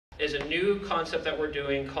is a new concept that we're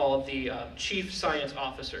doing called the Chief Science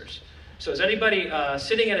Officers. So is anybody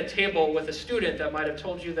sitting at a table with a student that might have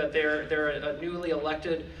told you that they're a newly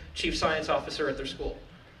elected Chief Science Officer at their school?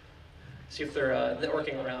 See if they're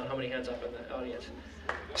networking around. How many hands up in the audience?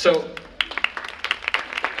 So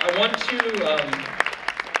I want to,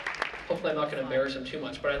 hopefully I'm not going to embarrass them too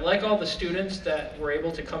much, but I'd like all the students that were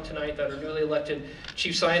able to come tonight that are newly elected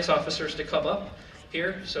Chief Science Officers to come up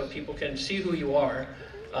here so people can see who you are.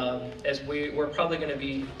 As we're probably going to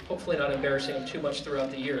be, hopefully not embarrassing them too much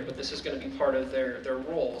throughout the year, but this is going to be part of their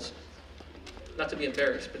roles. Not to be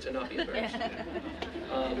embarrassed, but to not be embarrassed.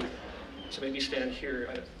 So maybe stand here.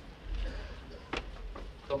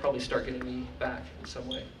 They'll probably start getting me back in some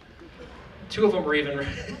way. Two of them were even,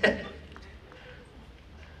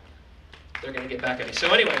 they're going to get back at me. So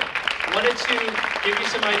anyway, wanted to give you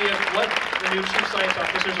some idea of what the new Chief Science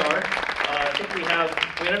Officers are. I think we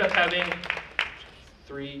ended up having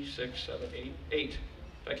 3, 6, 7, 8. Did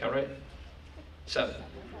I count right? 7.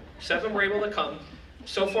 7 were able to come.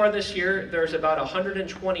 So far this year, there's about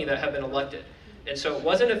 120 that have been elected. And so it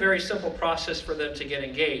wasn't a very simple process for them to get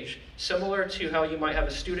engaged. Similar to how you might have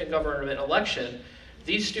a student government election,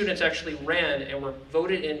 these students actually ran and were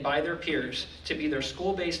voted in by their peers to be their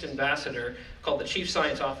school-based ambassador called the Chief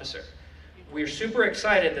Science Officer. We're super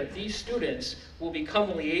excited that these students will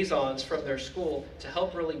become liaisons from their school to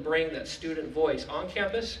help really bring that student voice on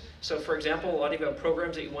campus. So for example, a lot of you have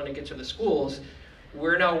programs that you want to get to the schools.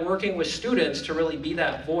 We're now working with students to really be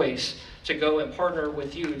that voice to go and partner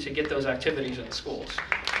with you to get those activities in the schools.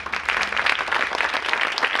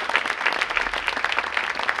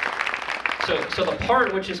 So the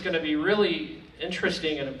part which is going to be really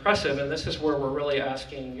interesting and impressive, and this is where we're really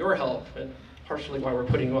asking your help, and partially why we're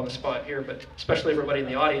putting you on the spot here, but especially everybody in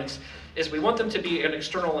the audience, is we want them to be an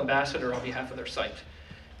external ambassador on behalf of their site.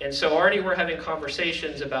 And so already we're having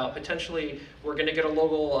conversations about potentially we're going to get a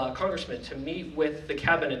local congressman to meet with the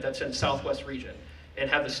cabinet that's in Southwest region and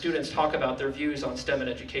have the students talk about their views on STEM and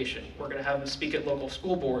education. We're going to have them speak at local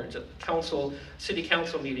school boards, at council, city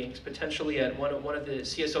council meetings, potentially at one of the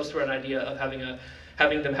CSOs threw an idea of having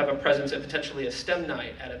them have a presence at potentially a STEM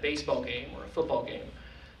night at a baseball game or a football game.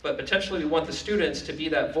 But potentially we want the students to be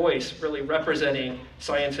that voice really representing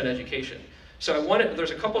science and education. So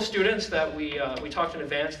there's a couple students that we talked in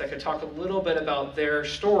advance that could talk a little bit about their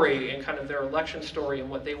story and kind of their election story and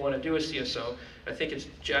what they want to do as CSO. I think it's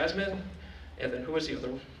Jasmine, and then who was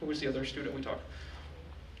the other student we talked?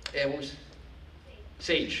 And what was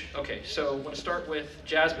Sage. Okay, so I want to start with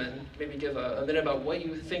Jasmine. Maybe give a minute about what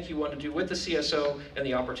you think you want to do with the CSO and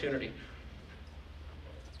the opportunity.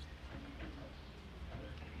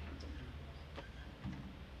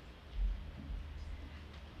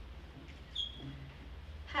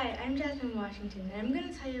 Hi, I'm Jasmine Washington, and I'm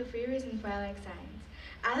going to tell you 3 reasons why I like science.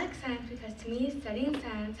 I like science because to me, studying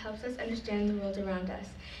science helps us understand the world around us.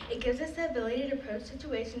 It gives us the ability to approach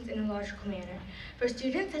situations in a logical manner. For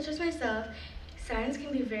students such as myself, science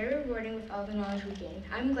can be very rewarding with all the knowledge we gain.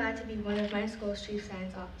 I'm glad to be one of my school's Chief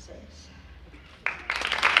Science Officers.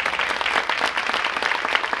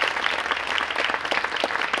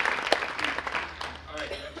 All right,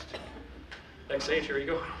 next Sage, here you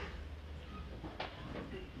go.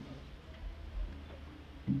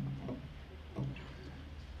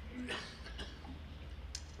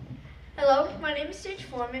 Hello, my name is Sage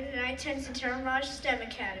Foreman and I attend Centennial Raj STEM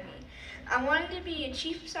Academy. I wanted to be a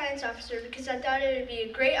Chief Science Officer because I thought it would be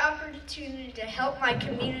a great opportunity to help my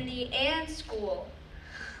community and school.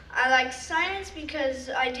 I like science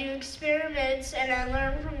because I do experiments and I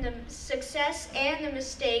learn from the success and the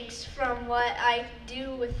mistakes from what I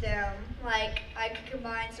do with them. Like, I could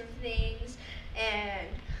combine some things and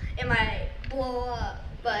it might blow up.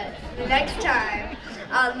 But the next time,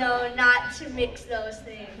 I'll know not to mix those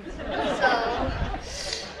things. So,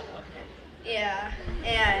 yeah,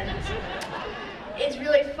 and it's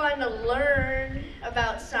really fun to learn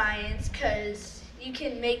about science because you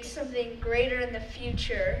can make something greater in the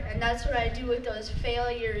future, and that's what I do with those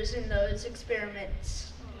failures in those experiments.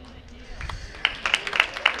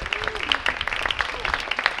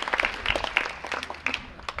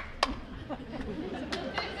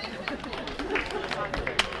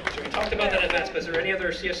 About that in advance, but is there any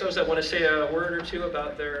other CSOs that want to say a word or two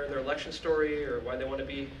about their election story or why they want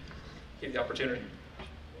to give the opportunity?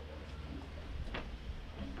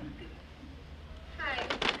 Hi,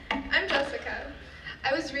 I'm Jessica.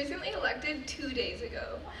 I was recently elected 2 days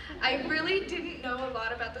ago. I really didn't know a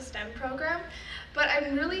lot about the STEM program, but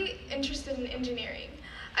I'm really interested in engineering.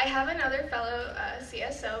 I have another fellow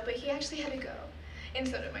CSO, but he actually had to go. And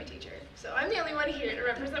so did my teacher. So I'm the only one here to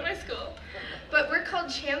represent my school. But we're called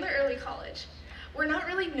Chandler Early College. we're not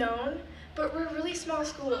really known, but we're a really small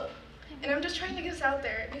school. And I'm just trying to get us out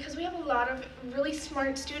there because we have a lot of really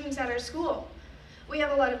smart students at our school. We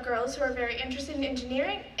have a lot of girls who are very interested in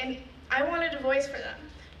engineering, and I wanted a voice for them.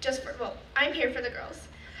 Well, I'm here for the girls.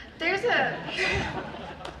 There's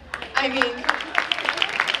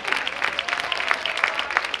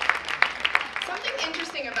something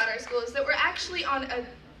interesting about our school is that we're actually on a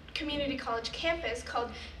community college campus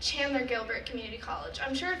called Chandler Gilbert Community College.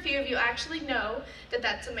 I'm sure a few of you actually know that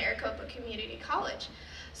that's a Maricopa Community College.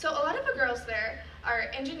 So a lot of the girls there are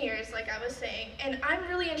engineers, like I was saying, and I'm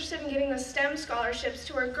really interested in getting the STEM scholarships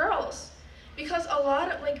to our girls because a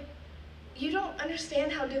lot of, you don't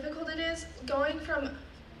understand how difficult it is going from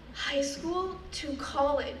high school to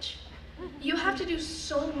college. You have to do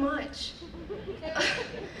so much.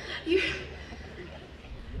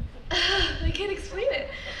 I can't explain it.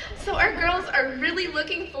 So our girls are really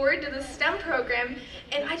looking forward to the STEM program,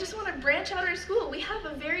 and I just want to branch out our school. We have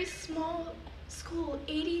a very small school,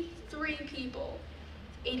 83 people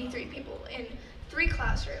in 3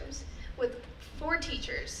 classrooms with 4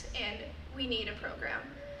 teachers, and we need a program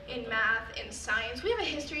in math and science. We have a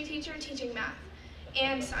history teacher teaching math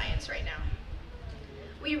and science right now.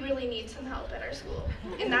 We really need some help at our school,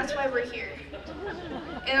 and that's why we're here.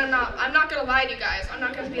 And I'm not gonna lie to you guys. I'm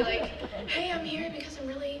not gonna be like, hey, I'm here because I'm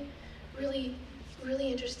really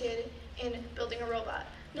interested in building a robot.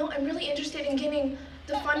 No, I'm really interested in getting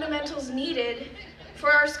the fundamentals needed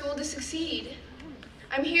for our school to succeed.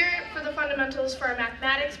 I'm here for the fundamentals for our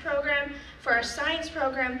mathematics program, for our science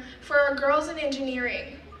program, for our girls in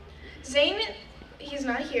engineering. Zane, he's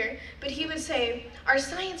not here, but he would say, our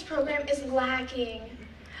science program is lacking.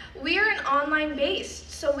 We are an online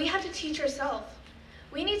based, so we have to teach ourselves.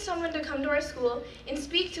 We need someone to come to our school and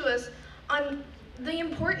speak to us on the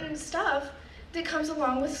important stuff that comes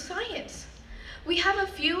along with science. We have a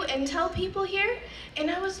few Intel people here, and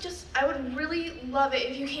I would really love it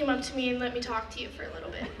if you came up to me and let me talk to you for a little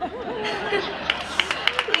bit.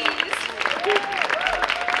 Please. Thank you.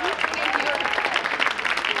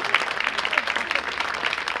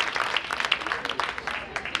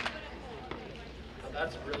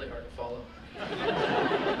 That's really hard to follow.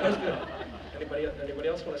 Anybody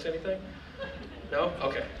else want to say anything? No?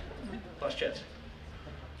 Okay. Last chance.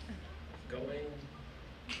 Going.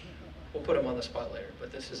 We'll put him on the spot later,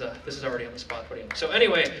 but this is already on the spot putting him. So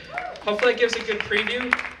anyway, hopefully it gives a good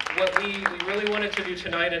preview. What we really wanted to do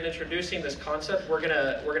tonight in introducing this concept, we're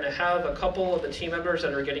gonna have a couple of the team members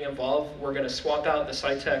that are getting involved. We're gonna swap out the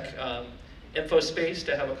Scitech info space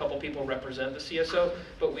to have a couple people represent the CSO,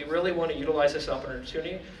 but we really want to utilize this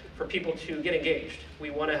opportunity for people to get engaged. We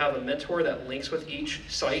want to have a mentor that links with each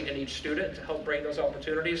site and each student to help bring those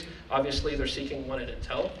opportunities. Obviously, they're seeking one at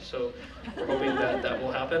Intel, so we're hoping that that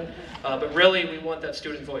will happen. But really, we want that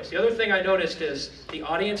student voice. The other thing I noticed is the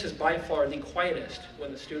audience is by far the quietest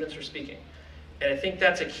when the students are speaking. And I think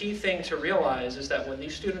that's a key thing to realize is that when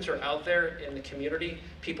these students are out there in the community,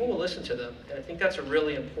 people will listen to them. And I think that's a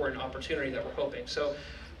really important opportunity that we're hoping. So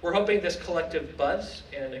we're hoping this collective buzz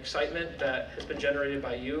and excitement that has been generated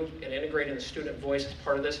by you and integrating the student voice as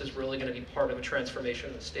part of this is really going to be part of a transformation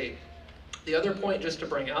of the state. The other point just to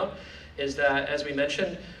bring out is that, as we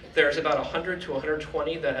mentioned, there's about 100 to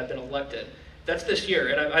 120 that have been elected. That's this year.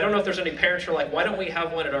 And I don't know if there's any parents who are like, why don't we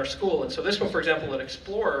have one at our school? And so this one, for example, at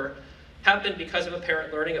Explorer, happened because of a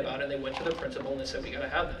parent learning about it, and they went to the principal and they said, we gotta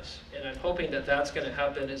have this. And I'm hoping that that's gonna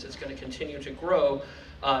happen as it's gonna continue to grow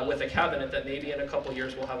with a cabinet that maybe in a couple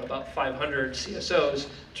years we'll have about 500 CSOs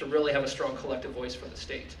to really have a strong collective voice for the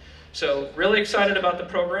state. So really excited about the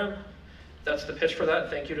program. That's the pitch for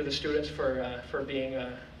that. Thank you to the students for being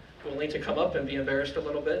willing to come up and be embarrassed a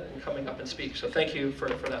little bit and coming up and speak. So thank you for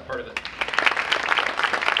that part of it.